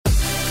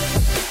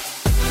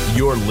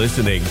You're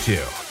listening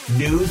to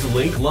News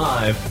Link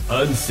Live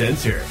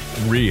Uncensored.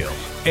 Real,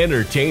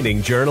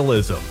 entertaining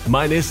journalism,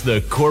 minus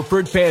the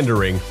corporate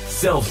pandering,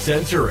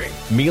 self-censoring,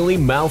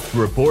 mealy-mouthed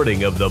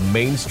reporting of the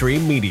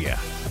mainstream media.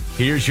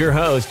 Here's your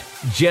host,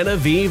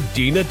 Genevieve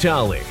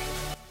DiNatale.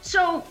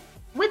 So,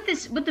 with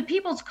the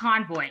People's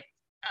Convoy,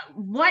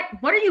 what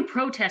are you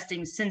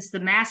protesting since the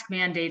mask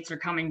mandates are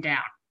coming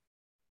down?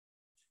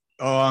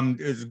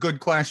 It's a good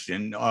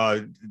question.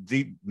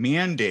 The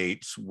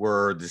mandates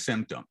were the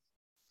symptom.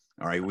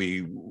 All right,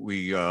 we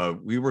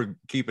were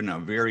keeping a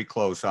very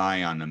close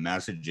eye on the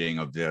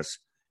messaging of this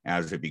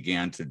as it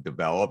began to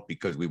develop,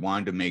 because we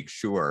wanted to make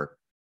sure,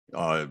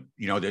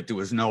 that there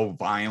was no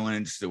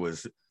violence, there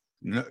was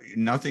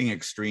nothing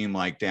extreme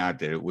like that.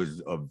 That it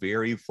was a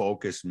very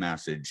focused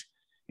message,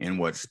 and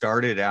what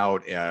started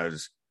out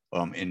as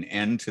an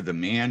end to the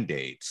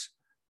mandates,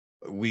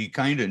 we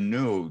kind of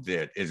knew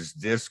that as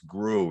this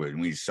grew and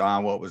we saw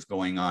what was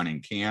going on in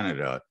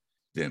Canada,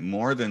 that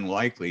more than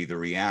likely the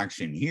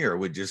reaction here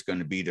was just going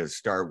to be to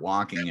start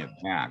walking it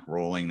back,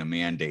 rolling the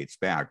mandates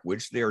back,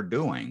 which they're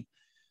doing.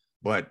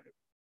 But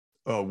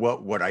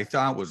what I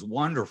thought was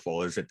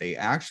wonderful is that they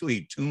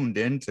actually tuned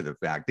into the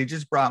fact, they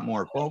just brought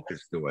more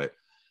focus to it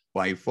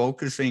by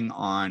focusing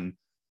on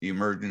the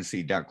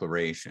emergency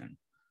declaration.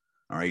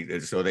 All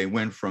right, so they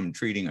went from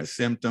treating a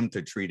symptom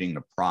to treating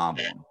the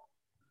problem.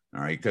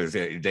 All right, because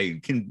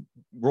they can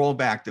roll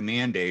back the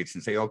mandates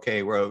and say,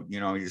 okay, well,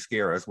 you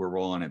scare us, we're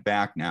rolling it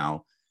back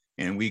now.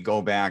 And we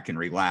go back and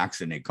relax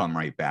and they come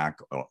right back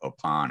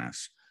upon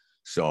us.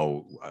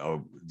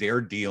 So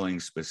they're dealing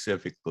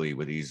specifically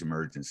with these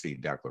emergency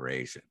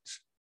declarations.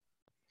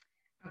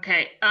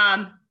 Okay.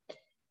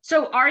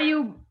 So are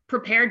you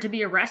prepared to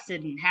be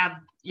arrested and have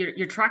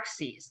your truck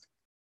seized?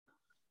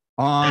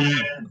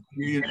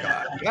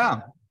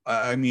 Yeah.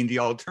 I mean, the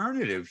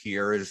alternative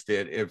here is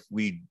that if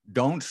we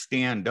don't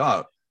stand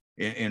up,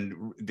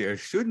 and there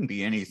shouldn't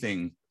be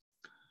anything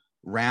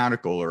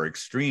radical or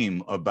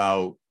extreme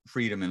about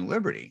freedom and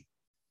liberty.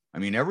 I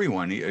mean,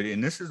 everyone,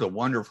 and this is a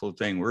wonderful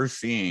thing we're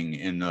seeing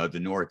in the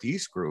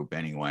Northeast group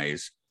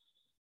anyways,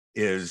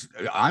 is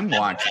I'm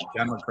watching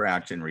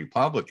Democrats and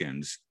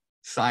Republicans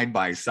side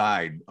by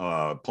side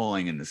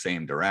pulling in the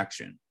same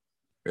direction.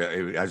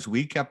 As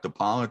we kept the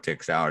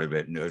politics out of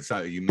it,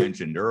 and you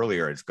mentioned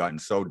earlier, it's gotten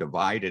so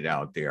divided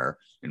out there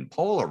and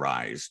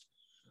polarized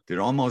that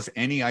almost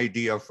any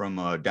idea from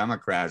a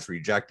Democrat is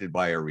rejected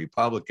by a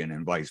Republican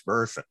and vice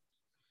versa.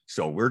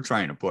 So we're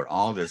trying to put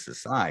all this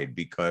aside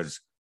because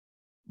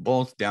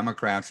both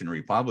Democrats and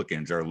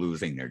Republicans are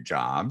losing their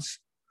jobs.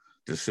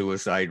 The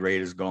suicide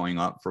rate is going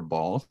up for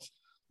both.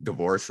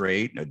 Divorce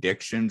rate,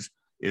 addictions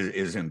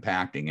is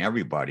impacting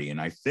everybody.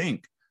 And I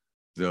think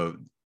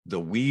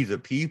we the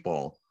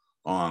people,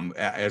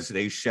 as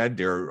they shed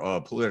their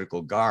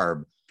political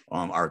garb,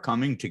 are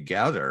coming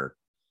together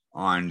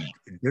on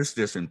just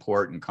this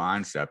important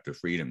concept of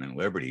freedom and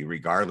liberty,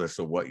 regardless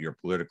of what your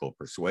political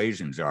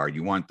persuasions are.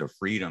 You want the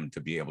freedom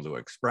to be able to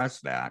express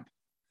that.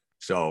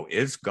 So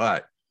it's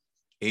got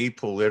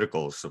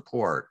apolitical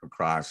support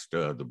across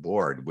the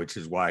board, which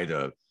is why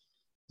the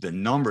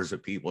numbers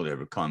of people that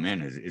have come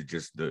in is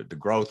just the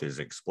growth is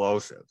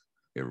explosive.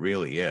 It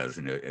really is.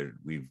 And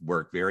we've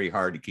worked very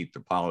hard to keep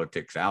the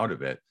politics out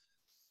of it.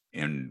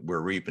 And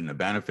we're reaping the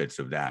benefits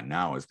of that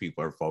now as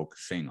people are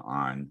focusing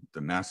on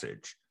the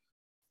message.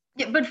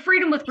 Yeah, but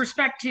freedom with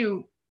respect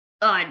to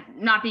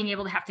not being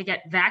able to have to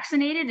get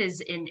vaccinated is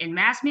in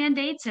mask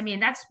mandates. I mean,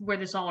 that's where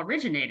this all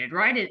originated,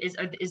 right?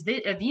 Are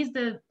these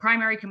the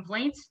primary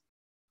complaints?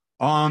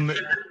 I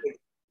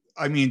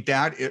mean,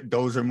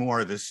 those are more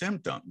of the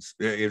symptoms.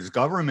 Is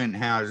government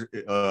has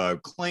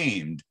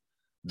claimed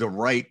the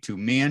right to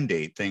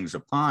mandate things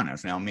upon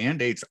us. Now,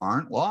 mandates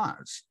aren't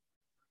laws.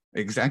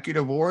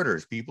 Executive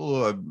orders,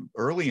 people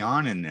early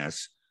on in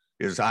this,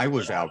 is I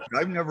was out.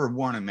 I've never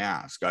worn a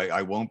mask.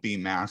 I won't be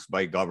masked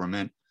by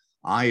government.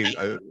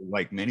 I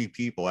like many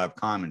people, have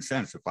common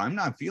sense. If I'm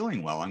not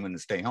feeling well, I'm going to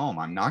stay home.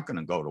 I'm not going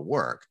to go to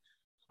work.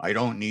 I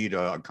don't need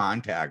a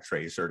contact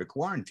tracer to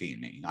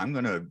quarantine me. I'm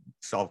going to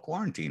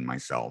self-quarantine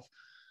myself.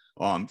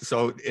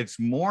 So it's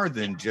more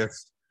than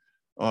just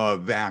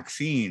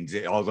vaccines,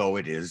 although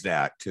it is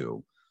that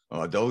too.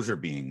 Those are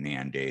being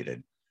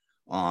mandated.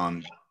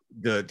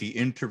 The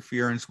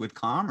interference with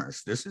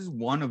commerce. This is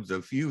one of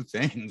the few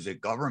things that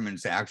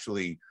government's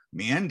actually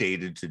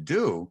mandated to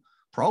do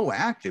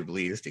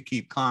proactively, is to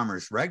keep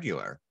commerce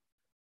regular.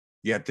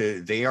 Yet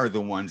they are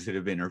the ones that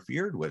have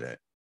interfered with it.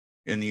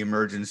 In the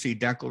emergency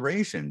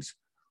declarations,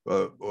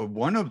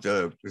 one of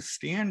the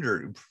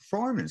standard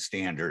performance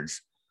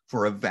standards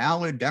for a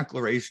valid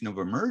declaration of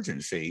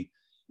emergency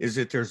is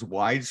that there's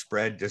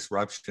widespread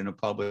disruption of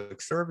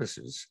public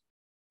services.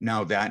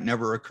 Now, that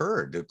never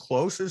occurred. The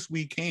closest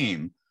we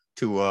came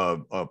to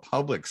a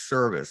public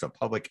service, a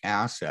public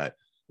asset,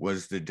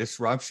 was the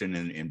disruption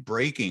and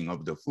breaking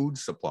of the food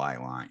supply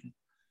line.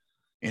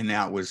 And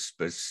that was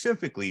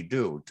specifically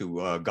due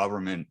to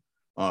government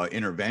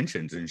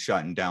interventions and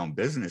shutting down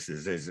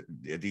businesses, as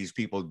these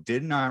people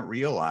did not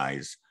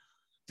realize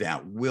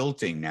that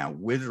wilting, that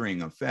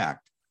withering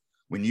effect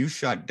when you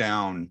shut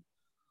down,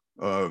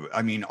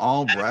 I mean,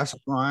 all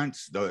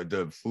restaurants,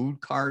 the food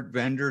cart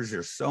vendors,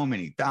 there's so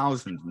many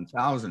thousands and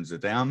thousands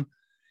of them.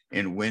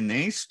 And when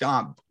they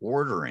stop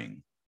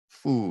ordering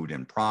food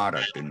and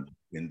product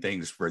and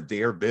things for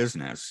their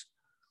business,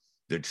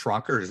 the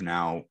truckers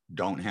now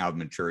don't have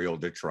material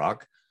to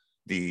truck.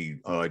 The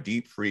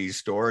deep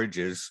freeze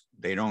storages,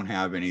 they don't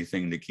have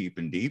anything to keep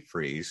in deep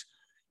freeze.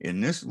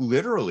 And this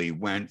literally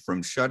went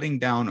from shutting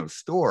down of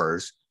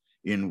stores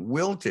and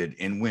wilted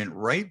and went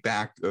right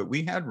back.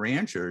 We had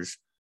ranchers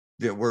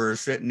that were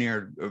sitting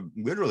there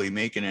literally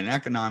making an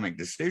economic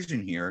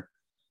decision here.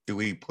 Do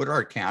we put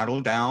our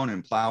cattle down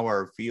and plow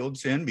our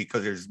fields in?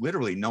 Because there's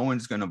literally no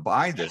one's going to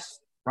buy this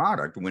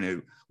product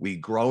when we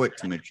grow it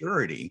to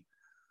maturity.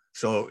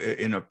 So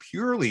in a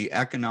purely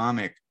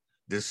economic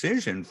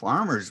decision,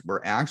 farmers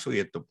were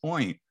actually at the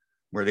point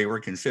where they were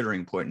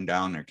considering putting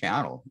down their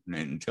cattle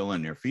and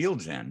tilling their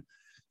fields in.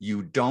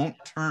 You don't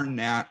turn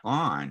that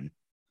on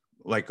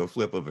like a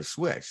flip of a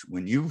switch.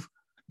 When you've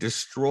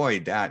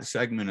destroyed that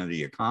segment of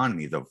the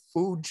economy, the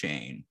food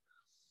chain,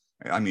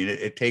 I mean,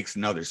 it takes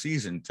another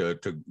season to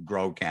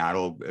grow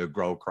cattle,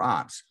 grow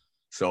crops.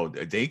 So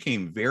they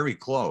came very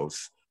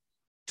close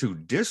to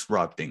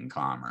disrupting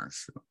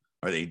commerce,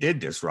 or they did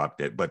disrupt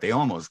it, but they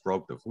almost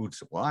broke the food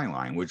supply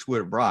line, which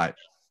would have brought,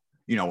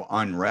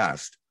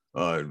 unrest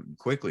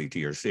quickly to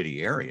your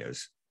city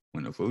areas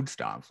when the food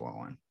stopped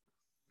flowing.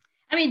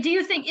 I mean, do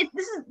you think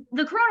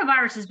the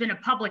coronavirus has been a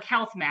public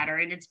health matter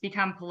and it's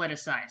become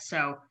politicized?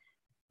 So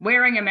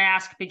wearing a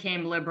mask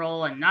became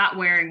liberal and not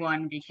wearing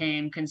one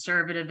became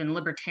conservative and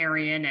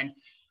libertarian. And,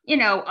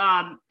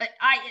 how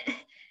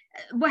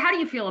do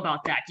you feel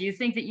about that? Do you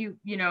think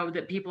that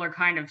that people are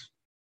kind of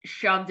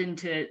shoved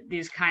into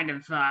these kind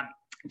of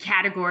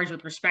categories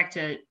with respect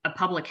to a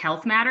public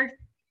health matter?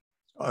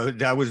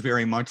 That was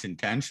very much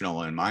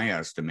intentional in my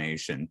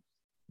estimation.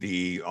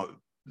 The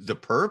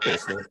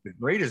purpose, the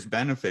greatest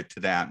benefit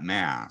to that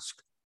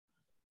mask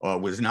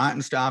was not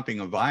in stopping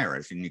a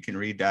virus. And you can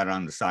read that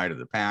on the side of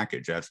the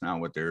package. That's not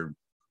what they're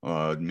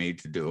made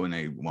to do, and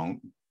they won't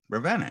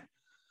prevent it.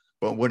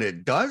 But what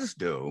it does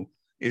do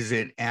is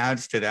it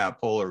adds to that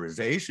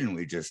polarization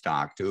we just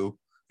talked to.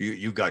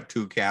 You got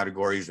two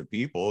categories of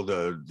people,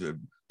 the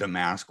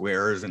mask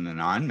wearers and the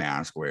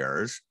non-mask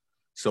wearers.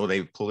 So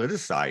they've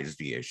politicized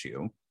the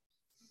issue.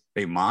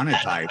 They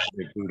monetize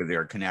it due to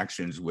their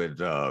connections with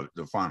the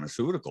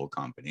pharmaceutical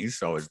companies.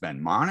 So it's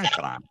been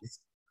monetized.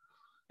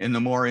 And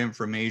the more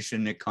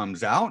information that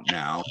comes out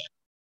now,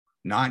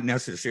 not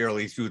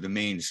necessarily through the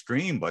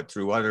mainstream, but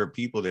through other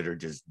people that are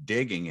just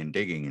digging and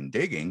digging and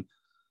digging,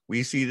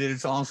 we see that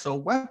it's also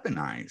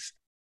weaponized.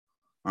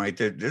 All right,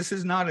 that this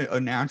is not a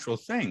natural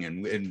thing.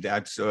 And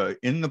that's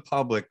in the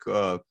public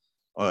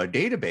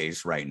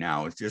database right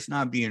now. It's just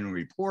not being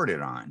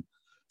reported on.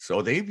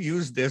 So they've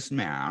used this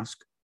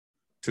mask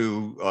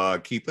to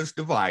keep us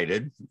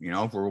divided.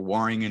 If we're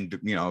warring and,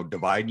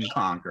 divide and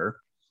conquer,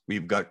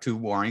 we've got two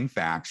warring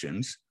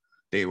factions.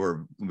 They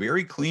were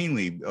very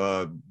cleanly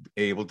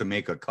able to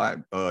make a cut,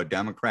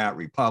 Democrat,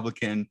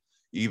 Republican,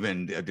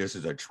 even this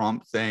is a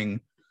Trump thing.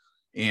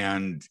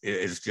 And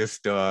it's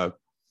just,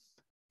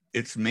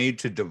 it's made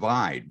to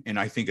divide. And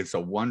I think it's a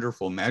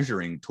wonderful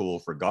measuring tool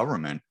for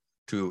government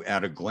to,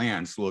 at a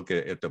glance, look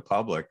at the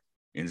public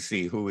and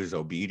see who is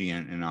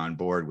obedient and on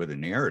board with a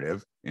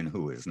narrative and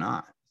who is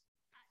not.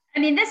 I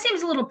mean, this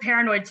seems a little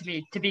paranoid to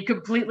me, to be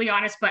completely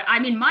honest, but I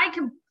mean,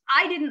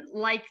 I didn't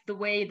like the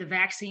way the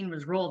vaccine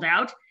was rolled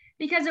out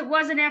because it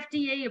wasn't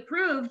FDA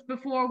approved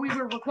before we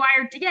were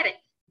required to get it.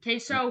 Okay,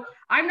 so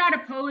I'm not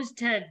opposed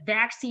to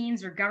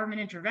vaccines or government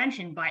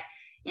intervention, but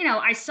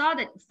I saw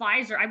that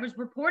Pfizer, I was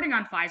reporting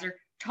on Pfizer,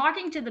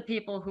 talking to the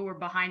people who were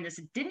behind this.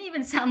 It didn't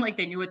even sound like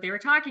they knew what they were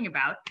talking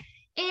about.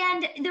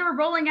 And they were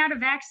rolling out a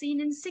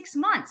vaccine in 6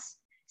 months.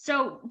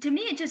 So to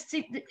me, it just,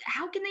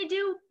 how can they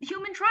do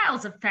human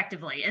trials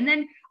effectively? And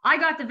then I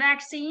got the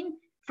vaccine,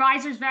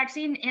 Pfizer's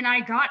vaccine, and I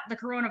got the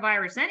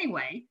coronavirus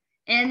anyway.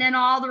 And then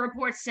all the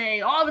reports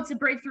say, oh, it's a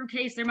breakthrough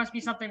case. There must be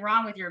something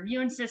wrong with your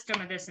immune system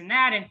and this and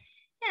that. And,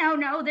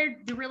 no, there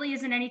really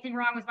isn't anything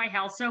wrong with my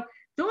health. So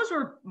those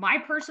were my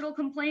personal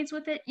complaints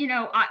with it.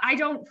 I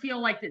don't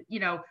feel like that,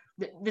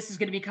 this is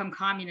going to become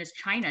communist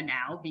China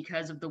now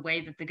because of the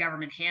way that the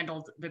government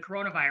handled the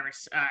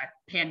coronavirus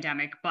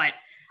pandemic. But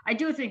I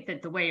do think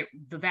that the way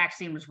the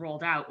vaccine was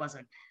rolled out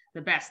wasn't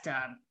the best.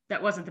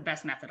 That wasn't the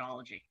best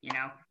methodology,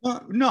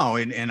 No,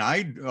 and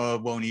I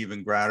won't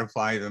even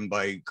gratify them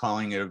by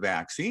calling it a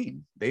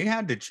vaccine. They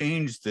had to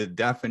change the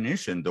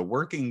definition, the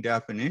working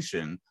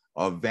definition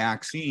of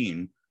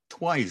vaccine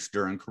twice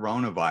during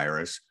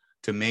coronavirus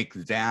to make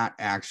that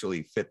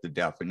actually fit the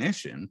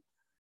definition.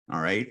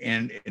 All right.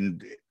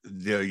 And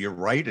you're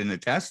right. And the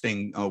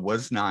testing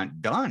was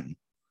not done.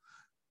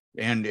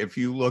 And if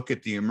you look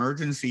at the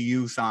emergency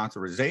use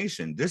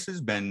authorization, this has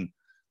been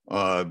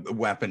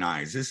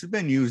weaponized. This has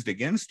been used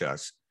against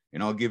us.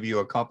 And I'll give you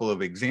a couple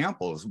of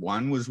examples.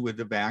 One was with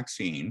the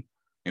vaccine.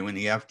 And when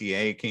the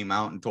FDA came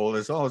out and told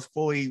us, oh, it's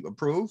fully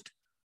approved.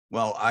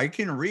 Well, I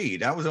can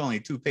read. That was only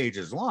 2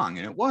 pages long,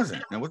 and it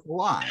wasn't. It was a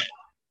lie.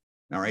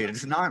 All right,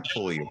 it's not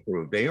fully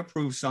approved. They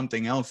approve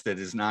something else that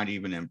is not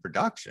even in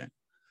production.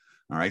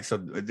 All right, so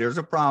there's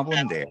a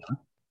problem there.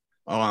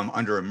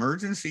 Under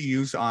emergency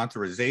use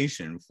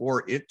authorization,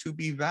 for it to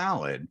be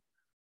valid,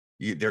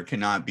 there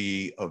cannot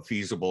be a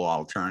feasible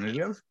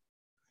alternative,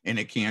 and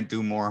it can't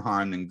do more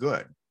harm than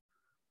good.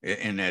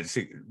 And that's,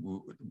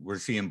 we're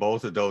seeing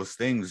both of those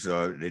things.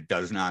 It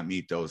does not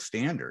meet those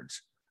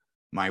standards.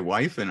 My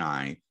wife and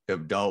I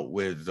have dealt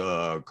with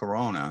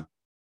Corona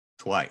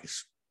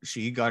twice.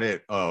 She got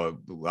it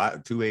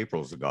 2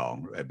 Aprils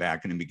ago,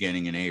 back in the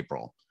beginning in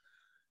April.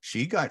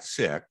 She got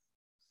sick.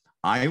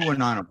 I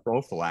went on a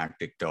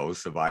prophylactic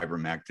dose of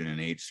ivermectin and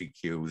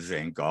HCQ,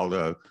 zinc, all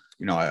the,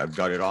 I've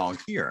got it all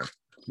here.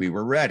 We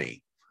were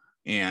ready.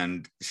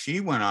 And she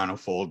went on a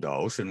full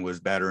dose and was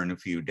better in a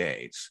few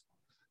days.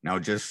 Now,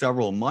 just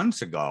several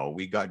months ago,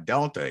 we got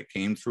Delta. It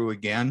came through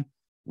again.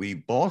 We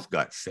both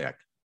got sick.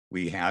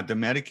 We had the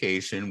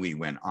medication. We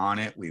went on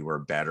it. We were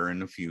better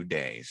in a few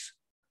days.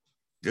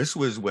 This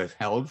was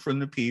withheld from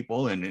the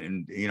people.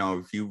 And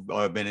if you've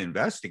been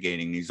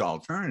investigating these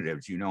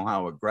alternatives, you know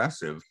how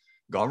aggressive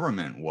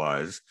government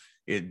was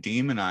in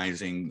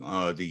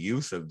demonizing the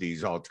use of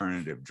these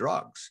alternative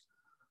drugs.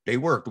 They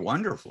worked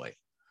wonderfully.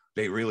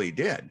 They really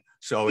did.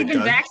 So did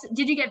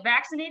you get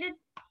vaccinated?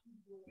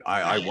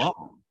 I won't.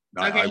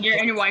 Okay,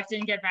 and your wife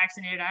didn't get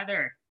vaccinated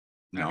either?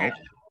 No, okay.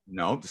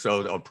 No.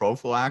 So a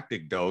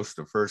prophylactic dose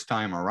the first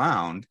time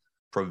around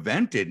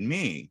prevented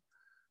me,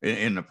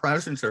 in the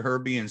presence of her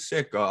being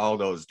sick all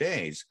those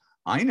days,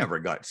 I never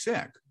got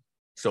sick.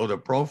 So the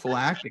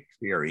prophylactic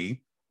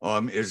theory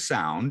is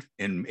sound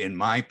in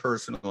my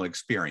personal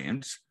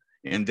experience.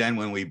 And then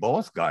when we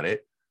both got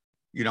it,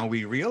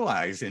 we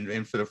realized,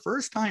 and for the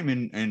first time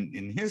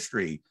in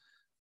history,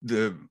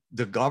 the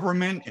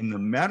government and the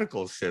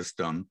medical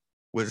system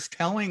was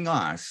telling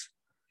us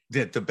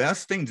that the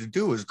best thing to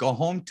do is go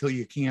home till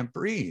you can't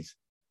breathe,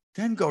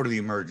 then go to the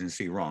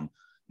emergency room.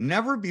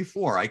 Never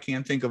before, I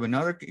can't think of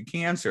another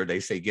cancer,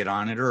 they say get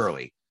on it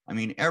early. I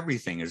mean,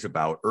 everything is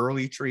about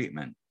early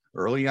treatment,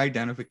 early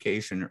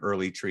identification,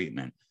 early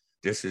treatment.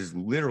 This is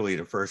literally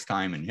the first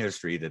time in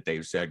history that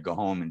they've said go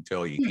home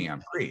until you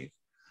can't breathe.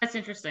 That's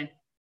interesting.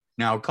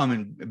 Now,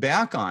 coming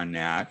back on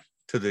that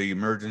to the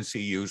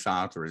emergency use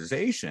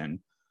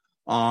authorization,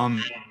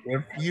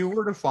 if you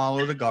were to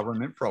follow the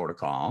government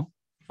protocol,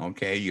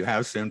 okay, you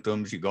have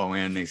symptoms, you go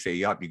in, they say,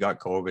 yep, you got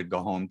COVID,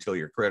 go home till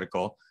you're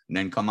critical, and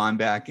then come on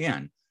back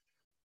in.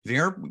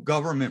 Their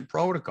government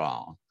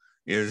protocol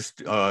is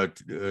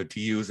to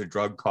use a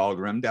drug called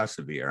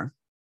remdesivir.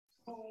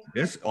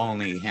 This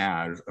only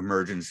has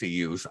emergency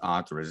use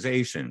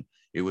authorization.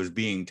 It was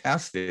being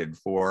tested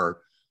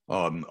for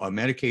a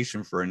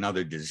medication for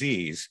another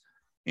disease.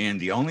 And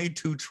the only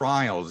 2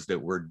 trials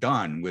that were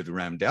done with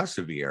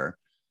remdesivir,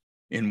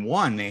 in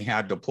one, they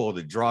had to pull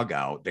the drug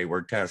out. They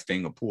were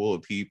testing a pool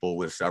of people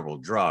with several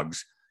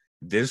drugs.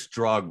 This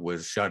drug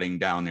was shutting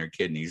down their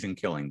kidneys and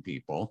killing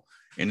people.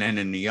 And then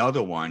in the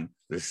other one,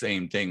 the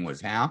same thing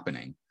was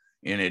happening.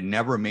 And it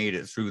never made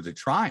it through the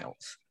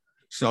trials.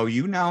 So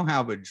you now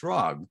have a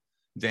drug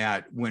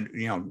that when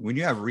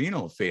you have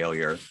renal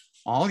failure,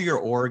 all your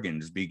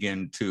organs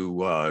begin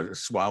to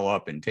swell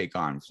up and take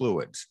on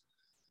fluids,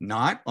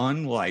 not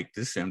unlike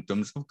the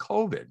symptoms of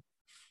COVID.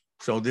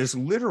 So this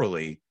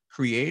literally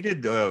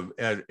created,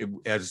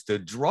 as the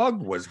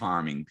drug was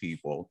harming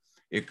people,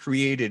 it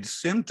created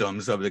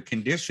symptoms of the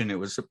condition it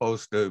was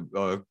supposed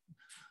to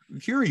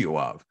cure you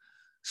of.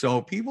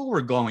 So people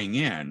were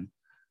getting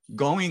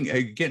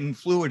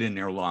fluid in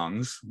their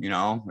lungs,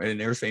 and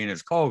they're saying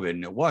it's COVID,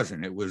 and it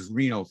wasn't. It was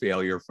renal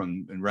failure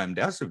from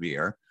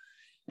remdesivir.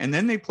 And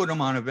then they put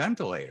them on a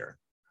ventilator.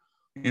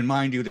 And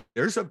mind you,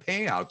 there's a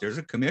payout, there's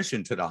a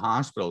commission to the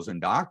hospitals and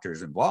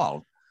doctors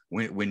involved.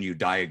 When you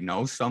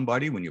diagnose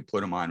somebody, when you put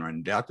them on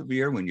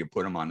remdesivir, when you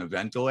put them on a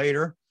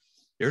ventilator,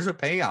 there's a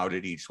payout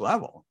at each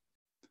level.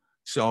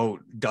 So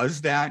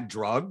does that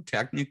drug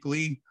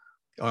technically,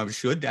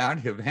 should that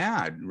have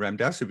had,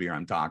 remdesivir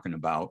I'm talking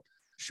about,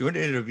 should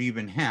it have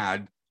even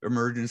had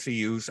emergency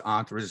use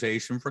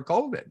authorization for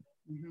COVID?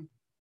 Mm-hmm.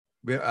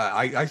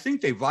 I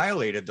think they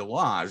violated the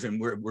laws, and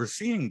we're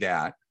seeing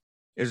that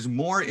as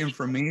more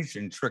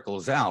information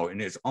trickles out,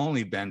 and it's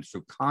only been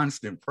through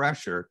constant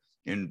pressure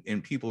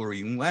and people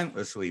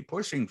relentlessly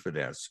pushing for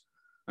this.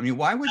 I mean,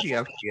 why would the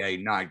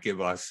FDA not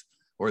give us,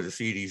 or the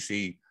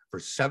CDC, for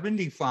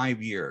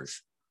 75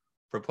 years,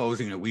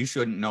 proposing that we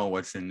shouldn't know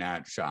what's in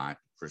that shot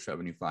for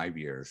 75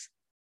 years?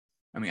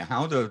 I mean,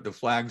 how the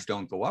flags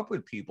don't go up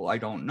with people, I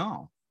don't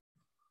know.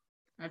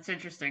 That's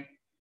interesting.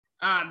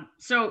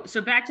 So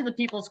back to the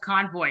People's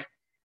Convoy.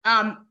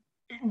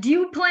 Do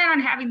you plan on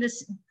having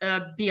this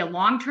be a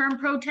long-term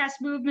protest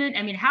movement?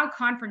 I mean, how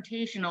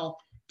confrontational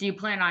do you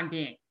plan on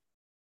being?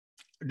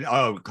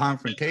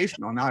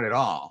 Confrontational, not at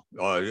all.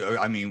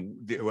 I mean,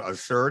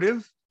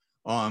 assertive.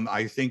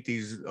 I think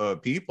these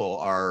people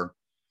are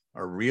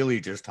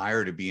really just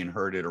tired of being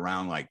herded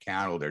around like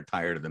cattle. They're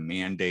tired of the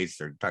mandates.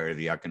 They're tired of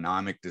the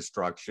economic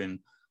destruction,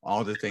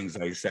 all the things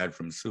I said,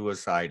 from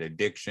suicide,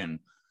 addiction.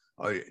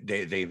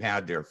 They've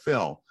had their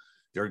fill.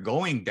 they're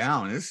going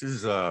down. This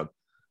is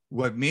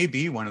what may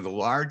be one of the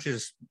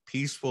largest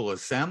peaceful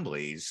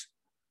assemblies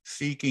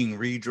seeking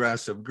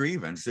redress of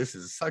grievance. This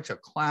is such a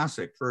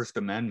classic First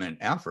Amendment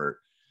effort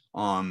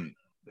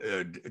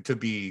to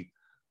be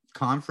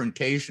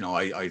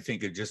confrontational. I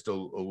think it's just a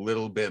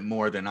little bit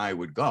more than I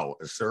would go.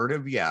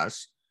 Assertive,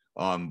 yes,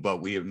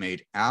 but we have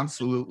made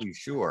absolutely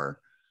sure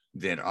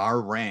that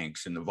our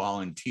ranks and the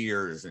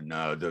volunteers and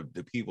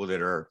the people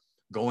that are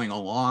going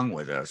along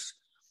with us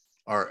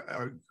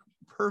are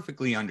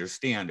perfectly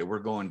understand that we're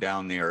going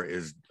down there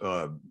as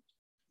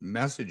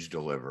message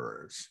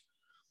deliverers.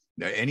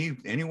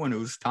 Anyone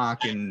who's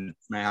talking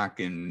smack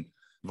and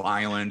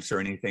violence or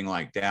anything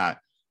like that,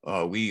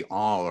 we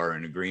all are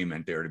in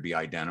agreement there to be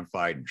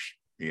identified.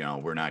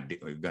 We're not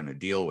going to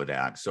deal with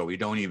that. So we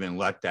don't even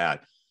let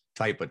that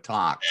type of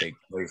talk take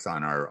place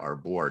on our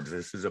boards.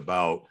 This is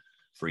about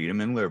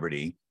freedom and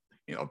liberty,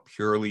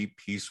 purely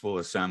peaceful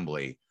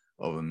assembly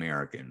of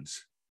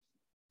Americans.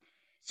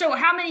 So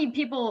how many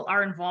people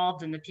are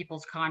involved in the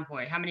People's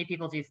Convoy? How many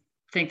people do you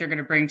think they're going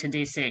to bring to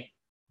DC?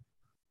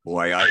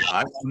 Boy,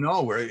 I don't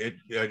know.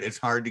 It's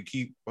hard to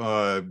keep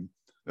get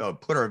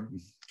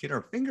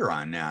our finger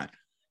on that.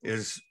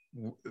 Is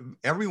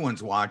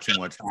everyone's watching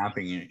what's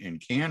happening in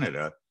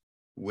Canada,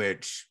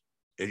 which,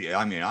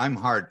 I mean, I'm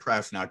hard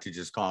pressed not to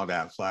just call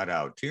that flat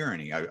out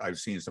tyranny. I've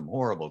seen some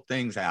horrible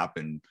things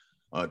happen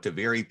to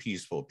very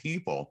peaceful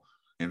people.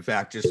 In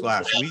fact, just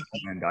last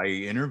weekend, I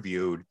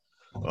interviewed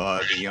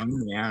the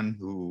young man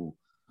who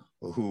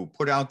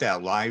put out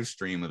that live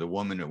stream of the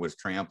woman that was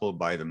trampled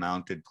by the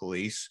mounted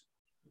police.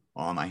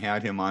 I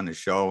had him on the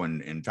show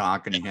and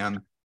talking to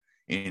him,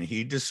 and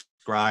he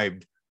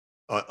described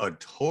a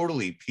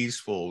totally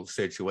peaceful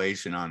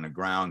situation on the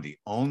ground. The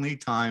only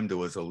time there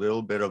was a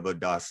little bit of a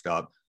dust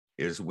up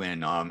is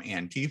when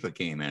Antifa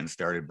came in,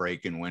 started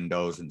breaking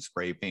windows and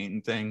spray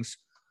painting things.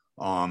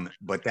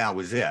 But that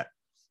was it.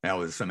 That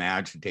was some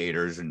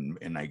agitators,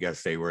 and I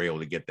guess they were able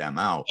to get them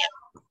out.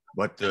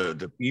 But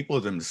the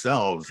people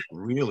themselves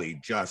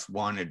really just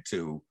wanted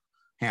to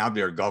have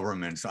their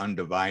government's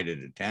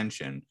undivided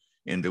attention.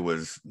 And there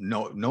was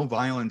no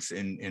violence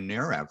in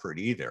their effort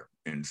either.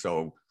 And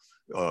so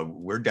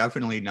we're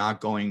definitely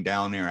not going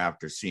down there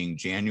after seeing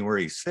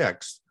January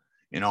 6th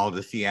and all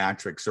the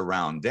theatrics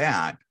around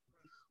that.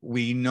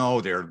 We know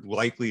they're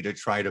likely to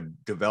try to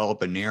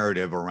develop a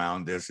narrative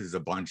around this as a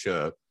bunch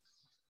of,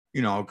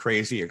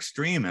 crazy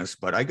extremists.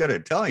 But I got to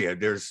tell you,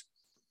 there's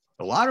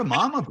a lot of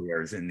mama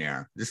bears in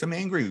there. There's a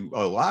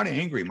lot of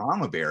angry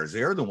mama bears.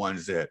 They're the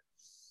ones that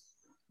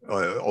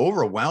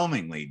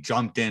overwhelmingly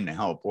jumped in to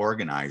help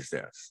organize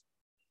this.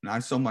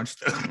 Not so much,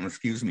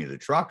 the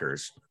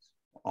truckers,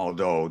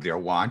 although they're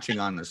watching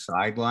on the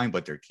sideline,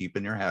 but they're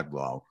keeping their head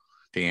low.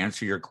 To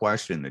answer your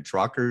question, the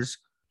truckers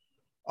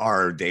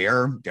are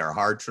there. Their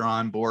hearts are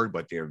on board,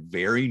 but they're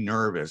very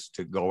nervous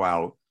to go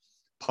out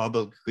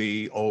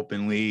publicly,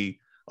 openly,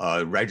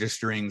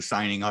 registering,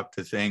 signing up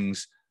to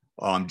things,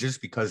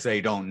 just because they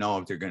don't know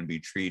if they're going to be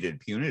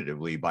treated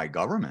punitively by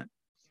government.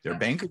 Their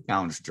bank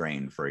accounts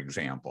drained, for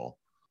example.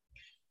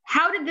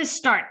 How did this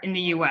start in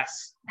the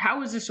U.S.? How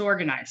was this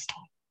organized?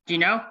 Do you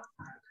know?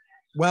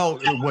 Well,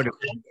 what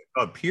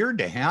appeared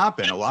to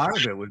happen, a lot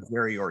of it was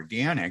very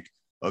organic.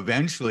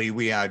 Eventually,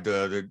 we had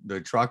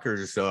the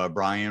truckers,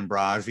 Brian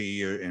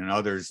Brazzi and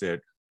others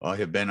that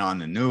have been on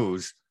the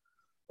news,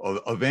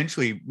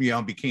 eventually,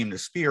 became the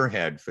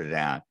spearhead for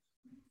that.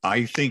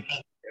 I think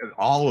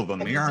all of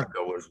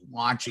America was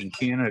watching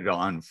Canada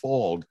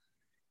unfold,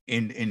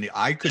 and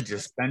I could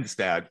just sense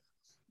that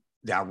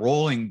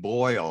rolling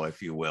boil,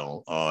 if you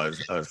will,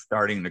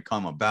 starting to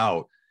come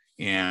about.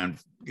 And,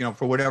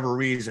 for whatever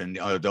reason,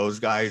 those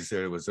guys,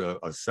 there was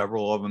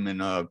several of them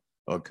in a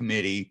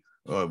committee,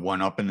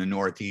 one up in the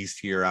Northeast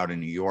here out in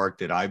New York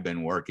that I've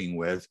been working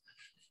with.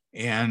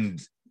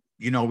 And,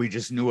 we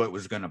just knew it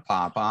was going to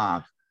pop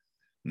off.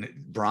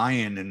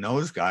 Brian and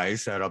those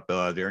guys set up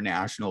their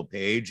national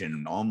page,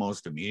 and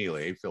almost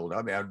immediately they filled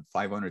up. They had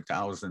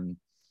 500,000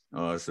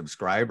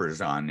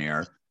 subscribers on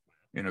there.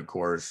 And of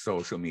course,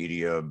 social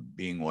media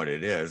being what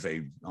it is,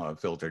 they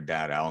filtered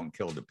that out and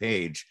killed the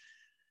page.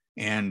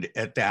 And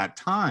at that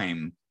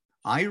time,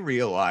 I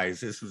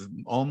realized this was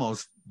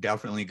almost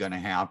definitely going to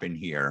happen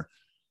here.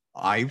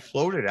 I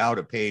floated out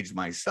a page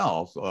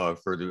myself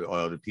for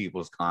the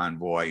People's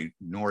Convoy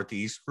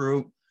Northeast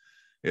group.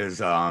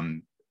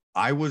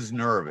 I was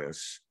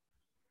nervous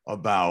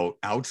about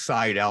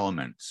outside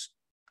elements,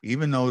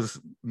 even those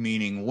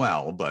meaning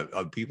well,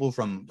 but people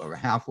from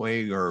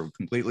halfway or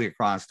completely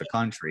across the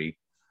country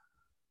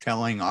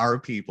telling our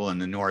people in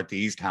the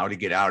Northeast how to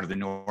get out of the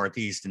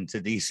Northeast into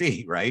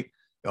DC, right?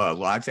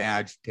 Lots of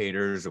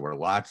agitators. There were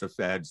lots of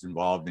feds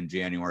involved in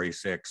January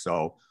 6th.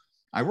 So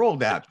I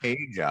rolled that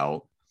page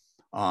out.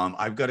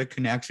 I've got a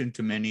connection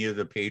to many of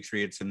the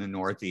patriots in the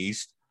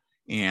Northeast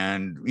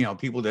and,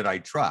 people that I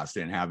trust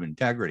and have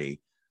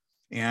integrity.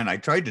 And I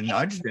tried to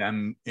nudge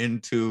them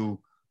into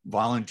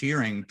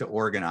volunteering to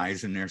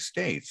organize in their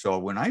state. So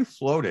when I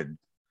floated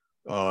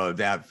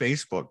that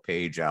Facebook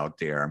page out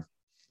there,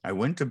 I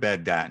went to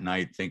bed that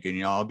night thinking,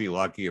 you know, I'll be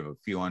lucky if a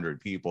few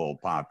hundred people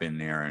pop in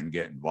there and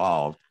get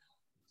involved.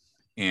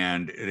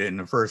 And in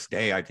the first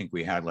day, I think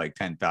we had like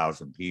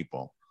 10,000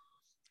 people,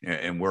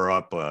 and we're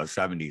up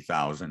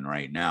 70,000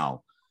 right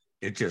now.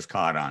 It just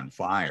caught on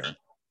fire.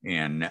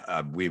 And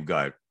we've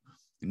got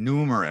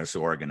numerous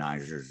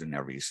organizers in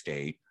every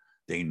state.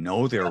 They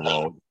know their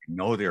road,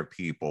 know their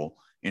people,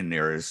 and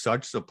there is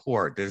such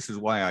support. This is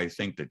why I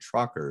think the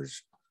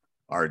truckers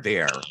are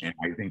there. And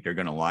I think they're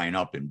going to line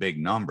up in big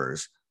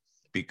numbers,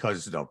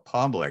 because the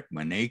public,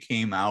 when they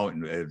came out,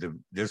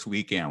 and this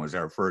weekend was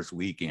our first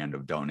weekend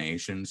of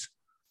donations,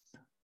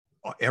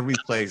 every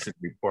place is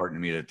reporting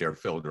to me that they're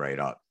filled right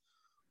up.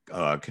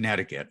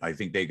 Connecticut, I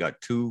think they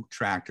got 2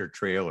 tractor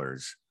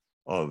trailers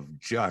of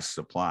just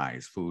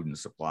supplies, food and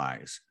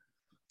supplies.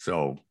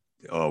 So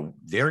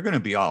they're going to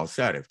be all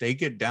set. If they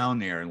get down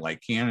there and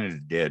like Canada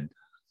did,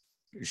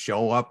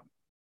 show up,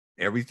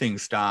 everything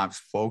stops,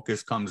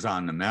 focus comes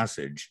on the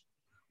message,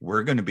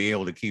 we're going to be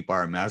able to keep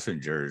our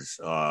messengers,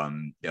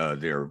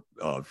 their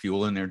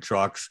fuel in their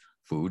trucks,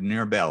 food in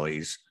their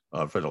bellies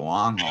for the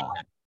long haul.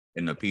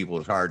 And the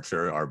people's hearts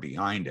are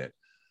behind it.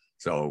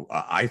 So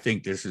I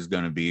think this is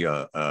going to be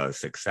a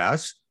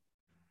success.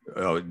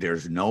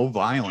 There's no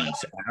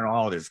violence at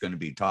all that's going to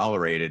be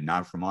tolerated,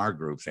 not from our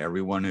groups.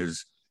 Everyone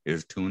is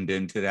tuned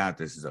into that.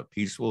 This is a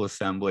peaceful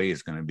assembly.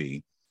 It's going to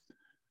be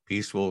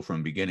peaceful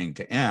from beginning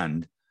to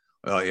end,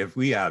 if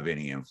we have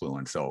any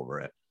influence over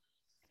it.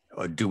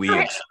 Do we?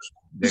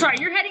 Sorry,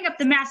 you're heading up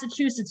the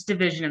Massachusetts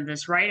division of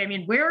this, right? I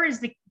mean, where is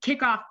the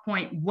kickoff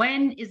point?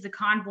 When is the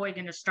convoy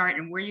going to start,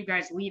 and where are you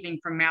guys leaving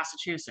from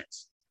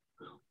Massachusetts?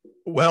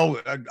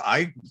 Well,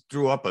 I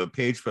drew up a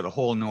page for the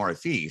whole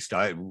Northeast.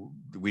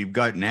 We've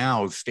got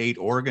now state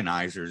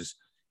organizers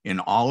in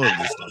all of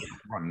the states,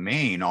 from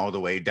Maine all the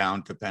way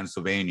down to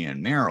Pennsylvania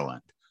and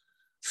Maryland.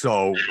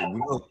 So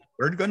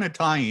we're going to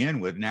tie in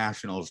with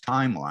National's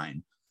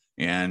timeline,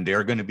 and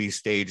they're going to be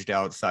staged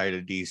outside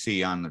of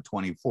DC on the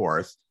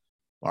 24th.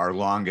 Our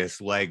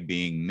longest leg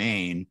being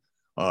Maine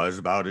is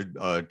about a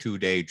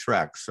 2-day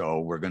trek. So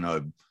we're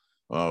gonna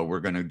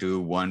do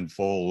one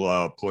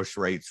full push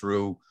right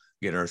through,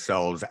 get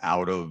ourselves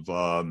out of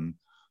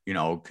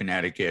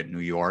Connecticut, New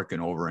York,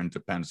 and over into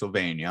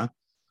Pennsylvania.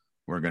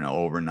 We're gonna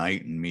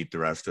overnight and meet the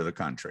rest of the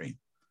country.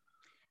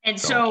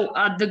 And so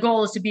the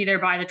goal is to be there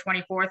by the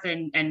 24th,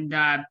 and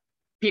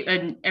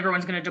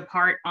everyone's going to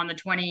depart on the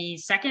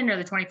 22nd or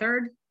the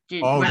 23rd.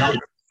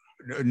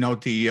 No,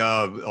 the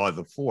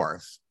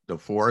 4th. The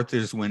 4th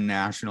is when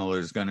National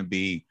is going to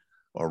be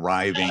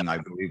arriving, I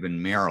believe,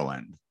 in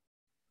Maryland.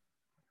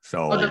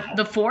 So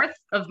the 4th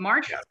of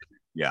March?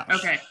 Yeah.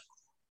 Okay.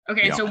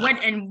 Yeah. So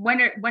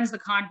when's the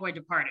convoy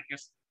departing?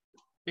 Just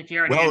if you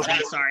already answered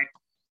that, sorry.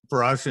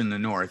 For us in the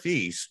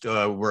Northeast,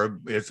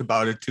 it's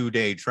about a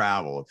 2-day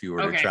travel if you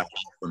were to travel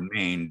from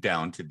Maine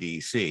down to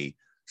DC.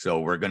 So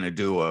we're going to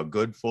do a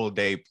good full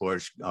day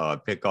push,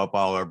 pick up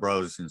all our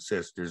brothers and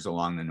sisters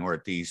along the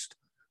Northeast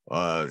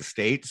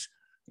states,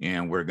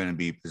 and we're going to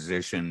be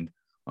positioned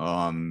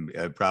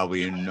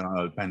probably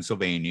in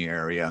Pennsylvania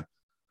area,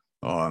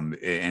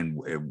 and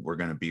we're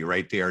going to be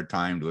right there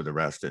timed with the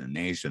rest of the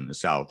nation. The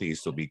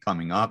Southeast will be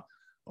coming up.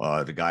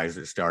 The guys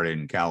that started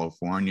in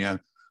California,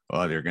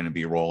 they're going to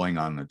be rolling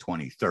on the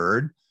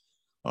 23rd.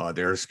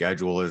 Their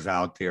schedule is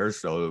out there,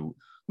 so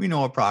we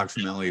know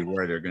approximately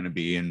where they're going to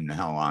be and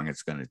how long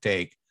it's going to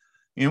take.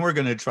 And we're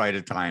going to try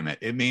to time it.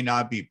 It may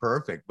not be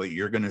perfect, but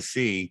you're going to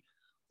see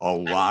a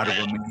lot of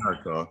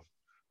America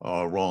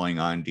rolling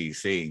on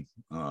DC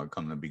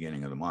come the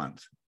beginning of the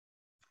month.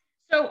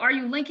 So are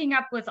you linking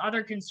up with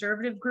other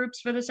conservative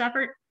groups for this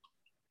effort?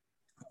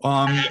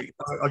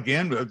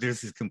 Again,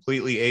 this is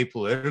completely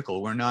apolitical.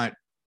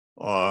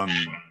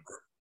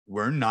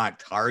 We're not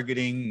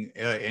targeting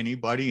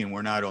anybody, and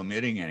we're not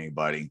omitting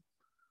anybody.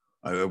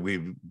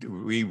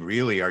 We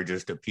really are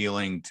just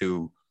appealing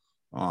to,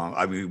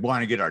 we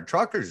want to get our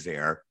truckers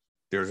there.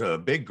 There's a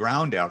big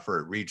ground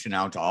effort reaching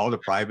out to all the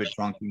private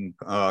trunking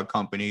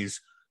companies.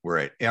 We're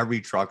at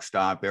every truck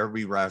stop,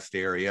 every rest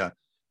area,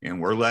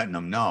 and we're letting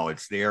them know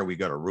it's there. We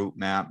got a route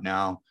map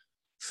now.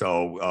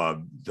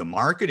 So the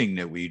marketing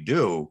that we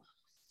do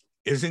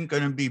isn't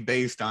going to be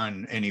based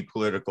on any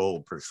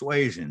political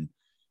persuasion.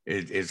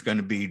 It's going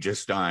to be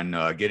just on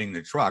getting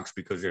the trucks,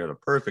 because they're the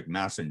perfect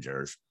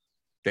messengers.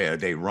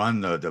 They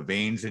run the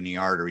veins and the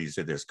arteries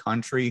of this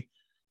country.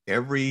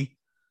 Every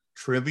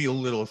trivial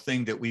little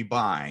thing that we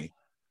buy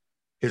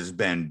has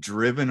been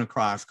driven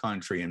across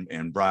country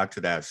and brought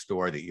to that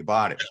store that you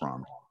bought it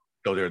from.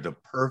 So they're the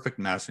perfect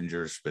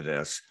messengers for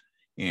this.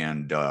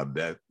 And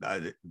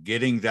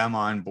getting them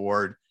on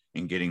board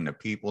and getting the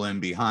people in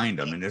behind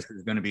them. And this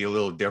is going to be a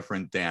little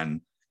different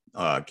than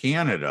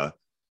Canada.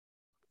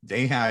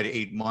 They had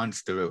 8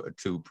 months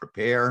to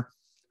prepare.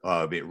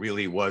 It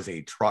really was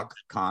a truck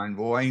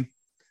convoy.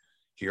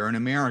 Here in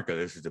America,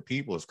 this is the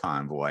People's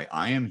Convoy.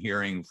 I am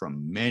hearing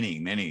from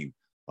many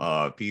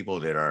people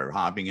that are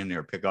hopping in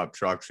their pickup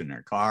trucks and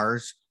their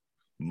cars,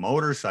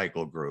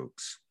 motorcycle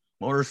groups,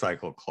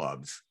 motorcycle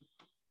clubs.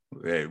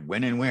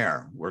 When and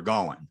where we're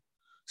going.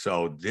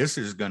 So this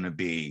is going to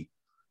be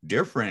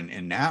different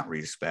in that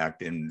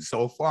respect. And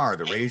so far,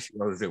 the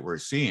ratios that we're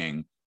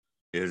seeing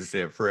is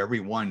that for every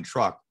one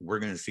truck, we're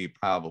going to see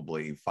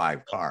probably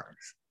 5 cars.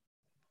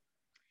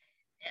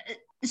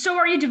 So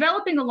are you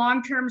developing a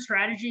long-term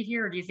strategy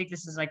here, or do you think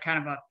this is like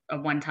kind of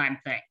a one-time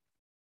thing?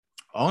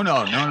 Oh,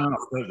 no.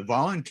 The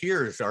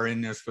volunteers are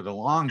in this for the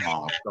long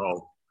haul.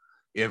 So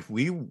if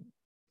we,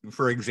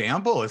 for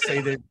example, let's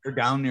say that they're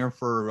down there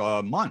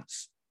for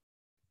months,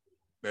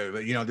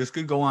 this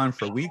could go on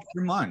for weeks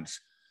or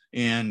months,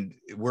 and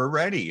we're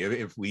ready.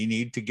 If we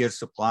need to get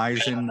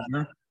supplies in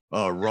there,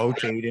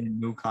 rotate in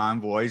new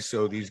convoys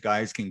so these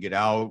guys can get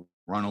out,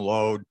 run a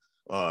load,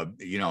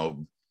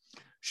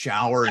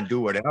 shower and do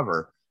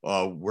whatever.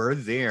 We're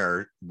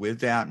there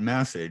with that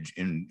message,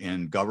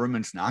 and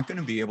government's not going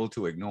to be able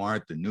to ignore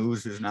it. The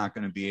news is not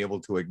going to be able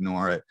to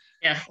ignore it.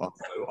 Yeah.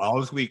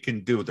 All we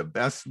can do, the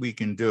best we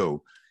can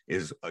do,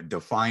 is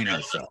define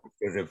ourselves.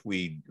 Because if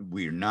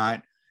we're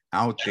not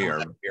out there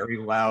very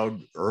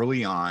loud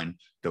early on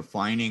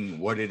defining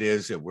what it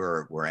is that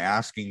we're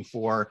asking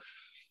for,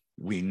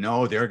 we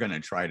know they're going to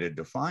try to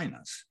define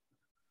us.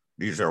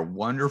 These are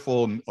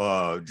wonderful,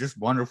 just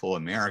wonderful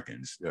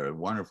Americans. They're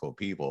wonderful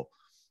people.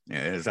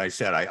 As I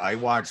said, I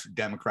watch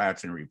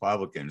Democrats and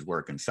Republicans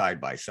working side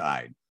by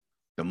side.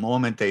 The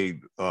moment they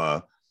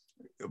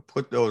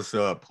put those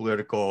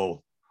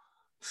political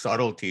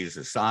subtleties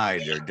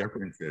aside, their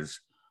differences,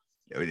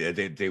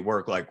 they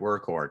work like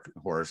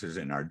workhorses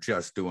and are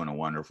just doing a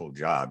wonderful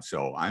job.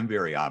 So I'm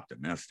very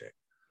optimistic.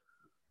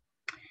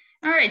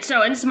 All right.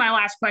 So, and this is my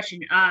last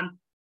question.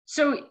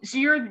 So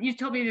you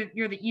told me that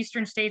you're the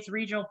Eastern States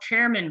Regional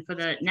Chairman for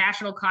the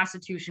National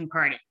Constitution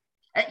Party.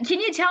 Can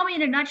you tell me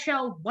in a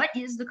nutshell, what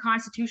is the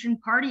Constitution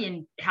Party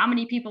and how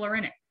many people are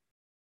in it?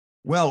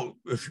 Well,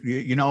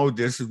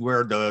 this is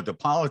where the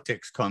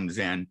politics comes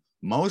in.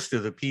 Most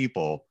of the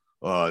people,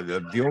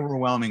 the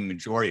overwhelming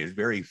majority, is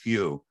very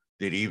few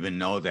that even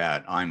know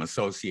that I'm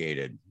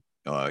associated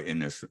in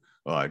this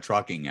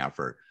trucking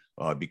effort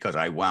because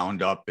I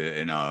wound up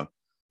in a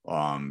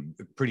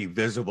pretty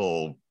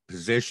visible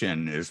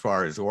position as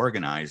far as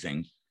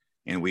organizing,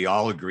 and we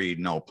all agreed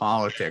no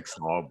politics.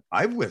 Well,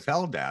 I've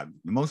withheld that.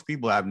 Most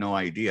people have no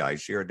idea. I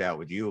shared that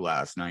with you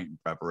last night in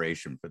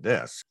preparation for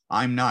this.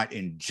 I'm not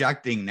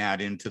injecting that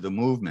into the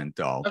movement,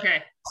 though.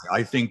 Okay.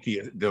 I think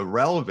the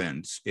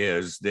relevance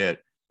is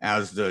that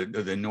as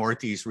the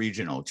Northeast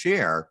Regional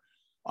Chair,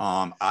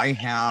 I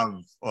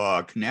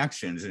have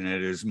connections, and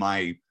it is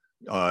my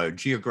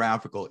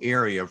geographical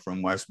area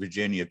from West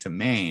Virginia to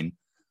Maine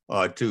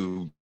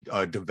to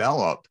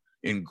develop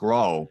and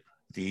grow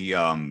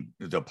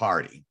the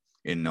party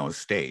in those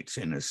states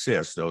and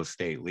assist those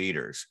state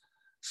leaders.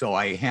 So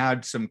I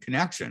had some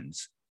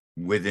connections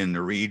within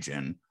the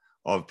region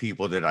of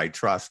people that I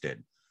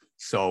trusted.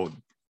 So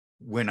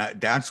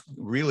that's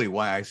really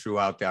why I threw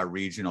out that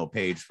regional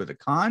page for the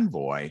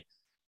convoy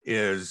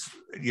is,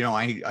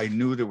 I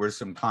knew there were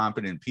some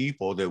competent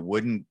people that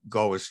wouldn't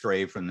go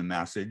astray from the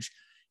message,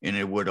 and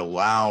it would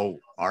allow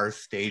our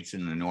states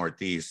in the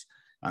Northeast.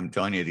 I'm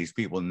telling you, these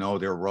people know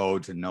their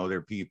roads and know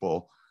their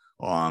people.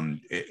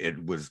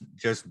 It was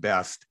just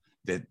best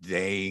that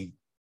they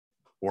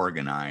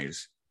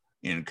organize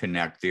and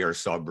connect their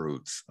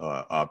subroutes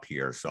up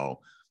here. So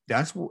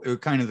that's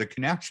kind of the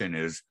connection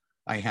is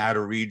I had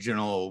a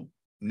regional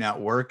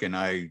network and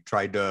I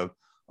tried to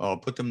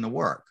put them to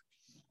work.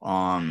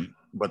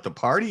 But the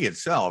party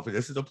itself,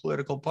 this is a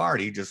political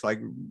party, just like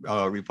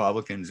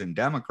Republicans and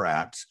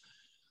Democrats.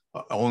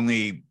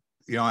 Only,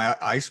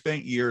 I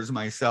spent years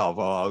myself.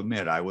 I'll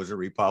admit I was a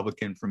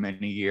Republican for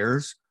many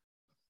years.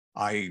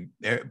 I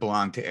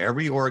belonged to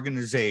every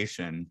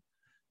organization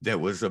that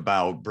was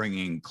about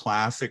bringing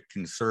classic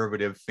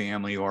conservative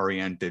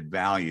family-oriented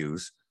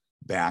values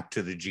back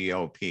to the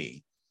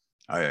GOP.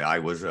 I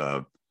was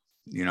a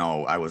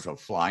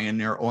fly in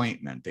their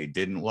ointment. They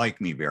didn't like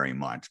me very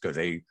much because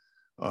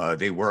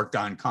they worked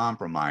on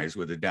compromise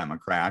with the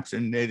Democrats,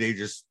 and they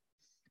just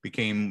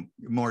became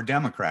more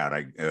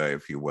Democrat,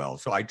 if you will.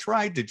 So I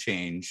tried to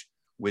change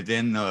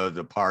within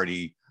the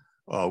party,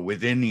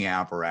 within the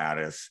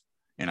apparatus,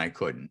 and I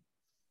couldn't.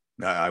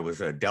 I was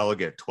a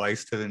delegate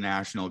twice to the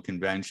National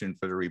Convention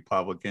for the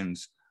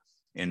Republicans,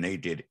 and they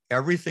did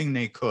everything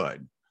they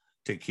could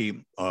to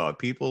keep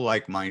people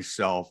like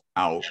myself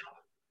out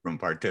from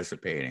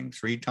participating.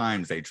 3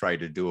 times they tried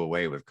to do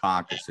away with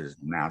caucuses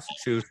in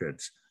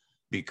Massachusetts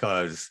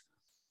because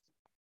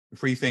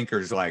free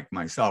thinkers like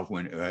myself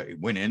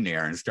went in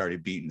there and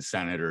started beating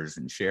senators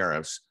and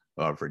sheriffs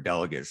for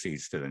delegate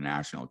seats to the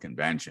National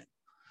Convention.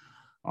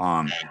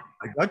 I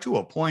got to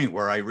a point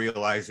where I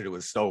realized that it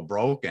was so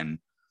broken,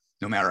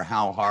 no matter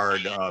how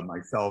hard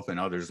myself and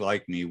others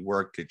like me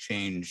worked to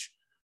change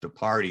the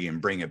party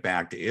and bring it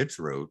back to its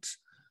roots,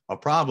 a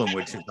problem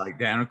which is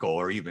identical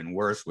or even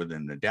worse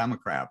within the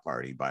Democrat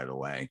Party, by the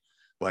way.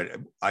 But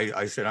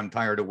I said, I'm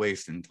tired of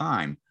wasting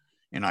time.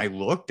 And I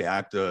looked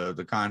at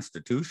the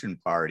Constitution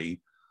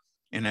Party,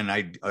 and then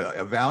I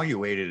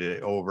evaluated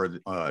it over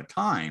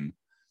time.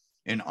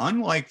 And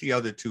unlike the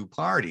other 2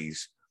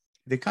 parties,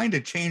 they kind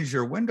of change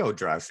their window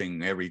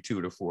dressing every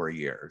 2 to 4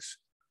 years,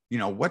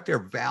 what their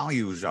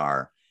values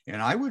are.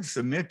 And I would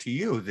submit to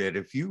you that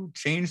if you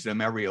change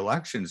them every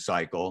election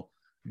cycle,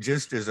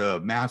 just as a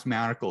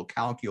mathematical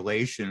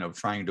calculation of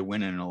trying to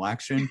win an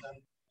election,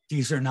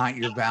 these are not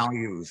your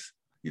values.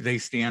 They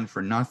stand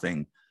for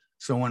nothing.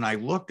 So when I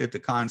looked at the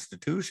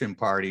Constitution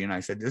Party and I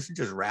said, this is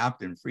just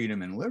wrapped in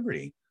freedom and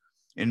liberty,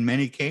 in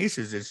many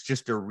cases, it's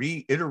just a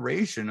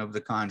reiteration of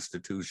the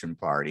Constitution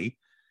Party.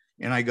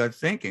 And I got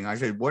thinking, I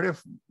said, what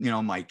if,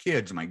 my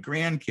kids, my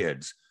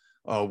grandkids,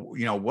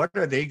 what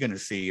are they going to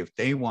see if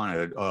they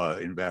want to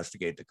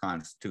investigate the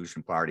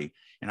Constitution Party?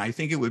 And I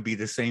think it would be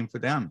the same for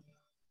them.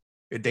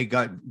 They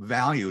got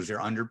values. They're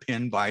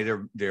underpinned by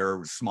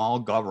their small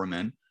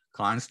government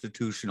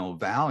constitutional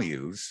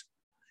values,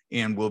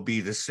 and will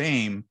be the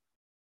same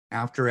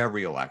after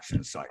every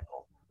election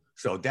cycle.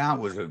 So that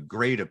was a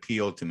great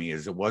appeal to me,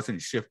 as it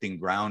wasn't shifting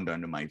ground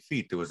under my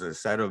feet. There was a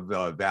set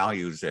of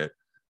values that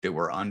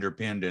were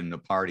underpinned in the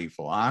party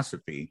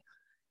philosophy.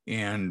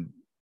 And,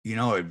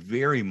 it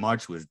very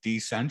much was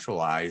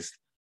decentralized,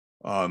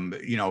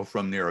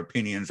 from their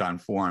opinions on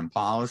foreign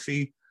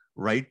policy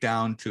right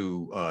down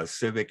to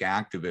civic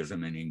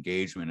activism and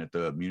engagement at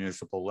the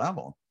municipal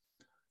level.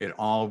 It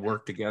all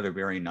worked together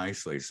very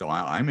nicely. So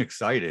I'm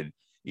excited,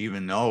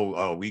 even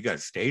though we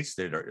got states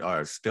that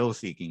are still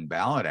seeking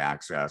ballot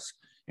access.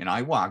 And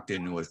I walked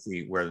into a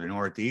seat where the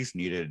Northeast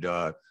needed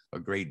a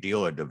great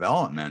deal of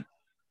development.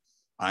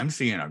 I'm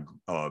seeing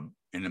an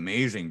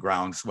amazing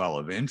groundswell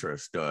of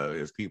interest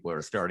as people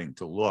are starting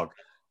to look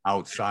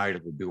outside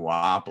of the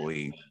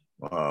duopoly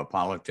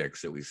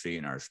politics that we see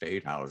in our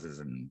state houses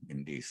in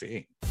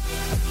DC.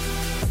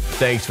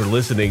 Thanks for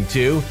listening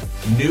to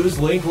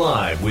Newslink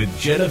Live with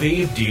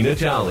Genevieve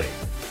DiNatale.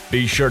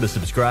 Be sure to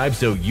subscribe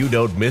so you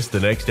don't miss the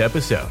next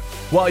episode.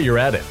 While you're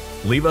at it,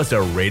 leave us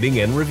a rating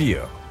and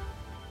review.